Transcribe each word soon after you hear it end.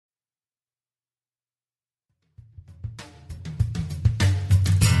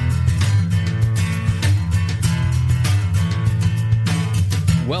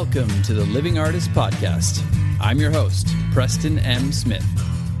Welcome to the Living Artist Podcast. I'm your host, Preston M. Smith.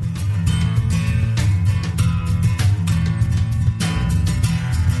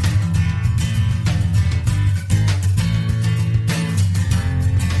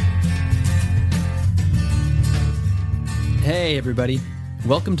 Hey, everybody.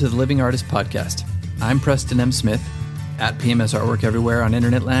 Welcome to the Living Artist Podcast. I'm Preston M. Smith, at PMS Artwork everywhere on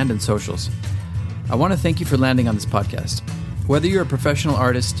internet land and socials. I want to thank you for landing on this podcast. Whether you're a professional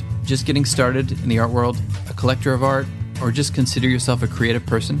artist, just getting started in the art world, a collector of art, or just consider yourself a creative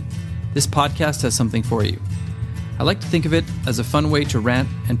person, this podcast has something for you. I like to think of it as a fun way to rant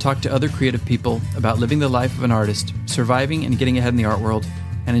and talk to other creative people about living the life of an artist, surviving and getting ahead in the art world,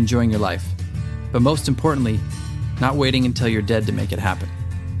 and enjoying your life. But most importantly, not waiting until you're dead to make it happen.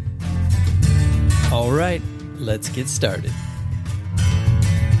 All right, let's get started.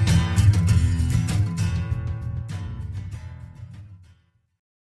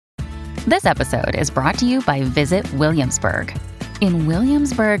 This episode is brought to you by Visit Williamsburg. In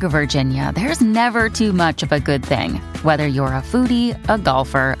Williamsburg, Virginia, there's never too much of a good thing. Whether you're a foodie, a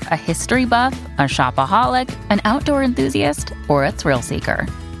golfer, a history buff, a shopaholic, an outdoor enthusiast, or a thrill seeker,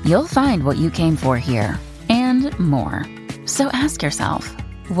 you'll find what you came for here and more. So ask yourself,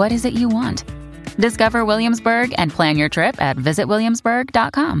 what is it you want? Discover Williamsburg and plan your trip at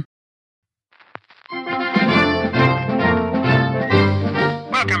visitwilliamsburg.com.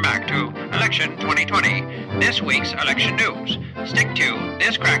 Welcome back to Election 2020, this week's election news. Stick to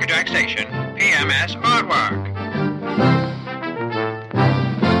this Crackerjack station, PMS Artwork.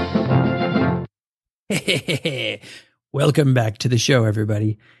 Welcome back to the show,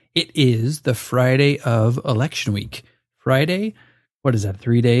 everybody. It is the Friday of election week. Friday, what is that,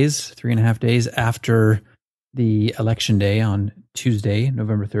 3.5 days after the election day on Tuesday,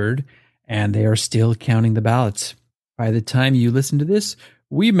 November 3rd, and they are still counting the ballots. By the time you listen to this,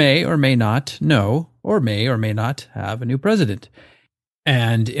 we may or may not know, or may not have a new president.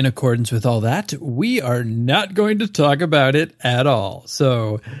 And in accordance with all that, we are not going to talk about it at all.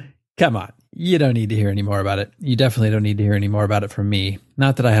 So come on, you don't need to hear any more about it. You definitely don't need to hear any more about it from me.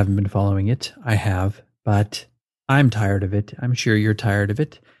 Not that I haven't been following it. I have, but I'm tired of it. I'm sure you're tired of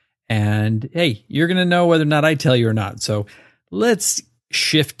it. And hey, you're going to know whether or not I tell you or not. So let's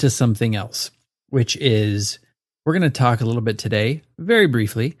shift to something else, which is we're going to talk a little bit today, very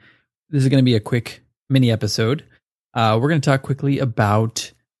briefly. This is going to be a quick mini episode. We're going to talk quickly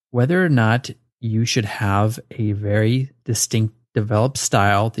about whether or not you should have a very distinct developed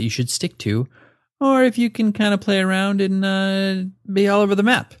style that you should stick to, or if you can kind of play around and be all over the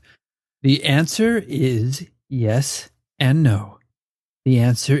map. The answer is yes and no. The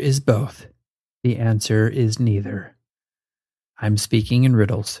answer is both. The answer is neither. I'm speaking in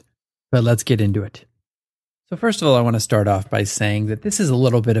riddles, but let's get into it. So first of all, I want to start off by saying that this is a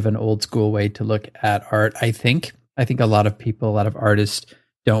little bit of an old school way to look at art, I think. I think a lot of people, a lot of artists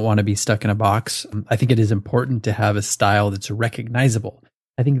don't want to be stuck in a box. I think it is important to have a style that's recognizable.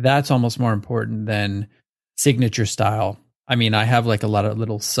 I think that's almost more important than signature style. I mean, I have like a lot of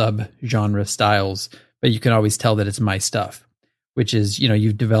little sub-genre styles, but you can always tell that it's my stuff, which is, you know,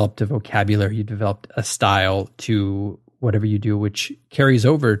 you've developed a vocabulary, you've developed a style to whatever you do, which carries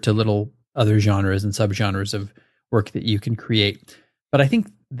over to little other genres and subgenres of work that you can create. But I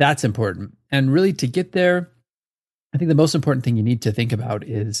think that's important. And really to get there, I think the most important thing you need to think about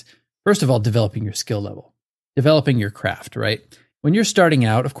is, first of all, developing your skill level, developing your craft, right? When you're starting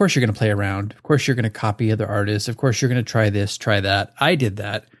out, of course, you're going to play around. Of course, you're going to copy other artists. Of course, you're going to try this, try that. I did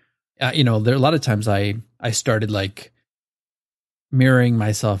that. There are a lot of times I started like mirroring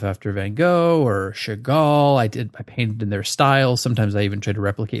myself after Van Gogh or Chagall. I painted in their style. Sometimes I even tried to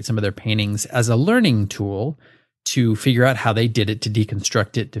replicate some of their paintings as a learning tool to figure out how they did it, to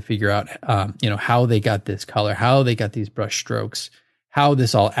deconstruct it, to figure out, how they got this color, how they got these brush strokes, how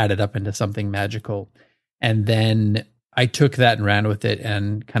this all added up into something magical. And then I took that and ran with it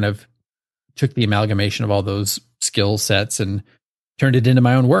and kind of took the amalgamation of all those skill sets and turned it into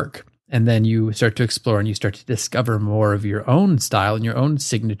my own work. And then you start to explore and you start to discover more of your own style and your own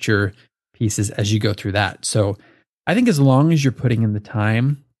signature pieces as you go through that. So I think as long as you're putting in the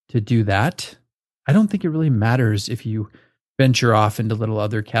time to do that, I don't think it really matters if you venture off into little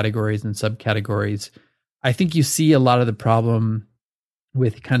other categories and subcategories. I think you see a lot of the problem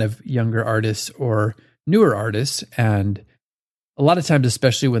with kind of younger artists or newer artists, and a lot of times,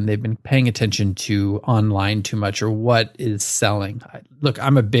 especially when they've been paying attention to online too much or what is selling. Look,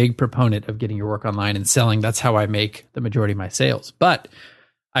 I'm a big proponent of getting your work online and selling. That's how I make the majority of my sales. But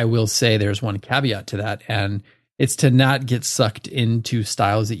I will say there's one caveat to that, and it's to not get sucked into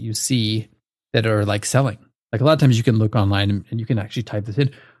styles that you see that are like selling. Like a lot of times you can look online and you can actually type this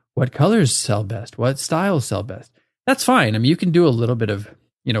in. what colors sell best, what styles sell best. That's fine. I mean, you can do a little bit of,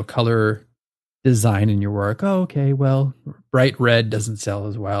 color design in your work. Oh, okay, well, bright red doesn't sell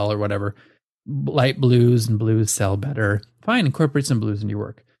as well or whatever. Light blues and blues sell better. Fine, incorporate some blues in your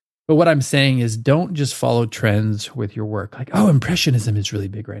work. But what I'm saying is don't just follow trends with your work. Like, oh, Impressionism is really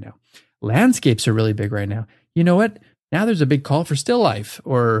big right now. Landscapes are really big right now. You know what? Now there's a big call for still life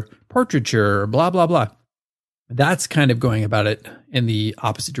or portraiture or blah, blah, blah. That's kind of going about it in the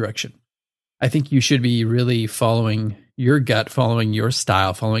opposite direction. I think you should be really following your gut, following your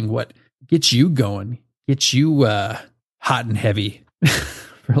style, following what gets you going, gets you hot and heavy,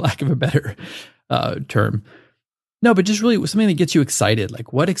 for lack of a better term. No, but just really something that gets you excited.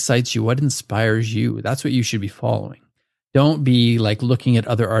 Like what excites you, what inspires you. That's what you should be following. Don't be like looking at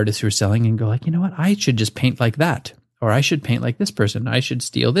other artists who are selling and go like, you know what, I should just paint like that. Or I should paint like this person. I should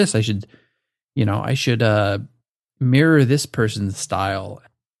steal this. I should mirror this person's style.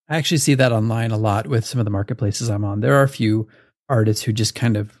 I actually see that online a lot with some of the marketplaces I'm on. There are a few artists who just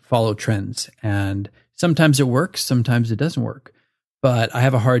kind of follow trends, and sometimes it works, sometimes it doesn't work. But I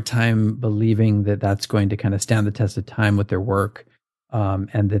have a hard time believing that that's going to kind of stand the test of time with their work,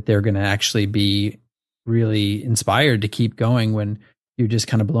 and that they're going to actually be really inspired to keep going when you're just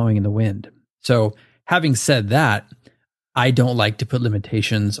kind of blowing in the wind. So having said that, I don't like to put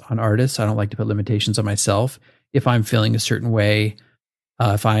limitations on artists. I don't like to put limitations on myself. If I'm feeling a certain way,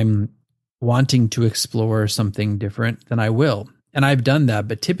 if I'm wanting to explore something different, then I will. And I've done that.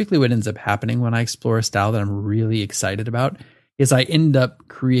 But typically what ends up happening when I explore a style that I'm really excited about is I end up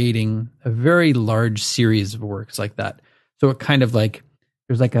creating a very large series of works like that. So it kind of like,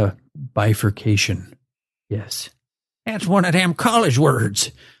 there's like a bifurcation. Yes. That's one of them college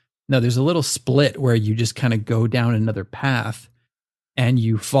words. No, there's a little split where you just kind of go down another path and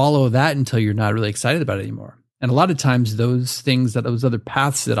you follow that until you're not really excited about it anymore. And a lot of times those other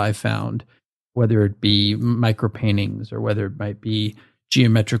paths that I found, whether it be micro paintings or whether it might be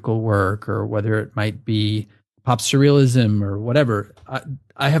geometrical work or whether it might be pop surrealism or whatever,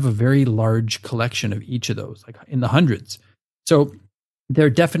 I have a very large collection of each of those, like in the hundreds. So they're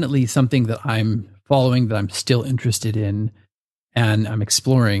definitely something that I'm following, that I'm still interested in, and I'm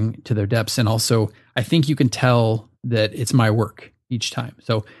exploring to their depths. And also, I think you can tell that it's my work each time.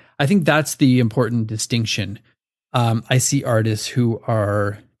 So I think that's the important distinction. I see artists who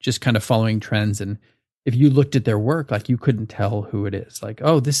are just kind of following trends, and if you looked at their work, like you couldn't tell who it is. Like,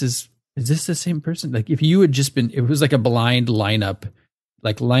 oh, is this the same person? Like if you had just been, it was like a blind lineup,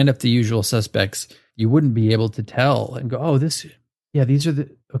 like line up the usual suspects, you wouldn't be able to tell and go, oh, these are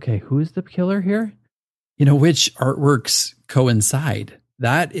okay, who is the killer here? Which artworks coincide.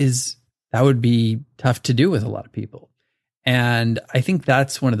 That would be tough to do with a lot of people. And I think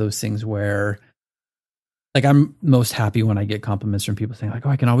that's one of those things where, like, I'm most happy when I get compliments from people saying like, oh,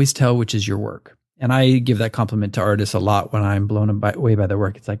 I can always tell which is your work. And I give that compliment to artists a lot when I'm blown away by their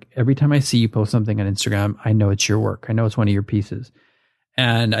work. It's like every time I see you post something on Instagram, I know it's your work. I know it's one of your pieces.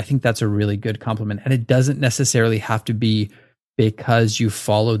 And I think that's a really good compliment. And it doesn't necessarily have to be because you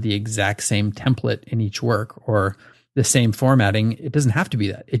follow the exact same template in each work or the same formatting. It doesn't have to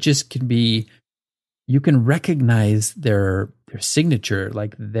be that. It just can be, you can recognize their signature,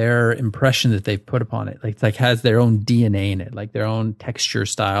 like their impression that they've put upon it. Like it's like has their own DNA in it, like their own texture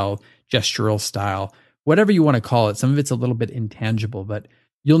style, gestural style, whatever you want to call it. Some of it's a little bit intangible, but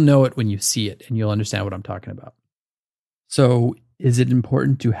you'll know it when you see it and you'll understand what I'm talking about. So is it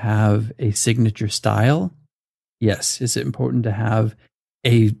important to have a signature style? Yes. Is it important to have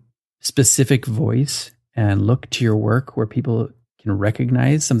a specific voice and look to your work where people can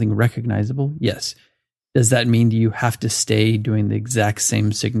recognize something recognizable? Yes. Does that mean you have to stay doing the exact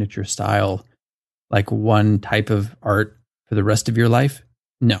same signature style, like one type of art for the rest of your life?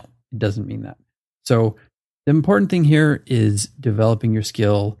 No, it doesn't mean that. So the important thing here is developing your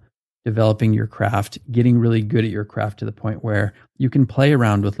skill, developing your craft, getting really good at your craft to the point where you can play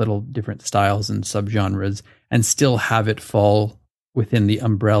around with little different styles and subgenres and still have it fall within the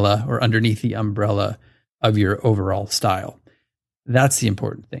umbrella or underneath the umbrella of your overall style. That's the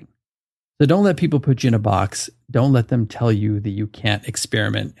important thing. So don't let people put you in a box. Don't let them tell you that you can't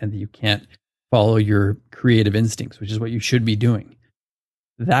experiment and that you can't follow your creative instincts, which is what you should be doing.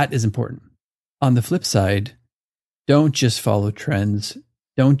 That is important. On the flip side, don't just follow trends.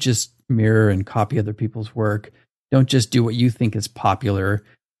 Don't just mirror and copy other people's work. Don't just do what you think is popular.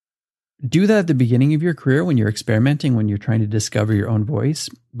 Do that at the beginning of your career when you're experimenting, when you're trying to discover your own voice.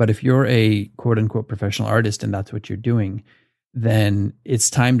 But if you're a quote unquote professional artist and that's what you're doing, then it's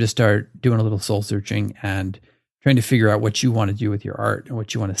time to start doing a little soul searching and trying to figure out what you want to do with your art and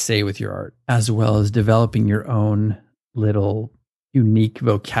what you want to say with your art, as well as developing your own little unique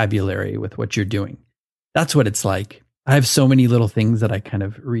vocabulary with what you're doing. That's what it's like. I have so many little things that I kind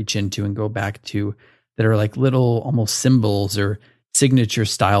of reach into and go back to that are like little almost symbols or signature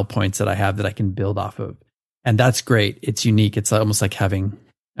style points that I have that I can build off of. And that's great. It's unique. It's almost like having,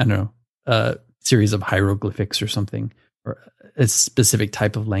 I don't know, a series of hieroglyphics or something, or a specific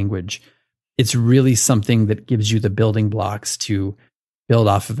type of language. It's really something that gives you the building blocks to build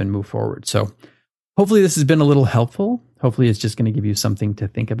off of and move forward. So hopefully this has been a little helpful. Hopefully it's just going to give you something to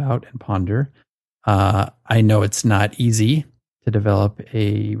think about and ponder. I know it's not easy to develop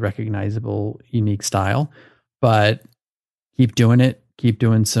a recognizable, unique style, but keep doing it. Keep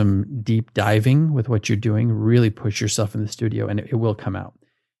doing some deep diving with what you're doing. Really push yourself in the studio and it will come out.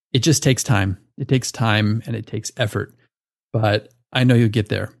 It just takes time. It takes time and it takes effort, but I know you'll get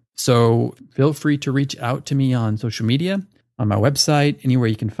there. So feel free to reach out to me on social media, on my website, anywhere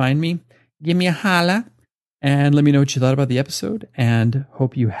you can find me. Give me a holla and let me know what you thought about the episode, and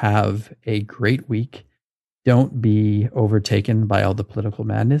hope you have a great week. Don't be overtaken by all the political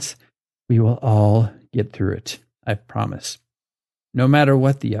madness. We will all get through it. I promise. No matter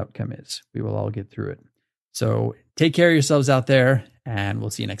what the outcome is, we will all get through it. So take care of yourselves out there, and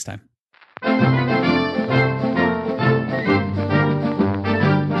we'll see you next time.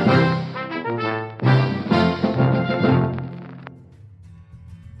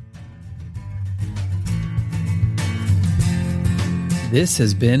 This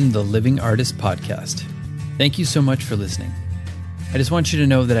has been the Living Artist Podcast. Thank you so much for listening. I just want you to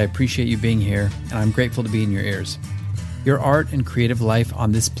know that I appreciate you being here, and I'm grateful to be in your ears. Your art and creative life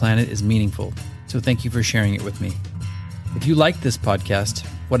on this planet is meaningful, so thank you for sharing it with me. If you like this podcast,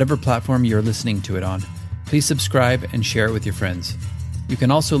 whatever platform you're listening to it on, please subscribe and share it with your friends. You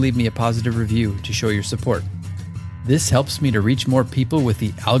can also leave me a positive review to show your support. This helps me to reach more people with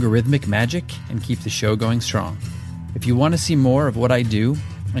the algorithmic magic and keep the show going strong. If you want to see more of what I do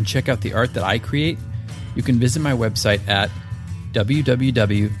and check out the art that I create, you can visit my website at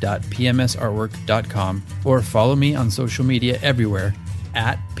www.pmsartwork.com or follow me on social media everywhere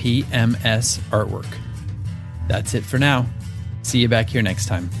at PMS Artwork. That's it for now. See you back here next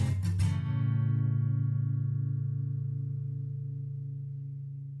time.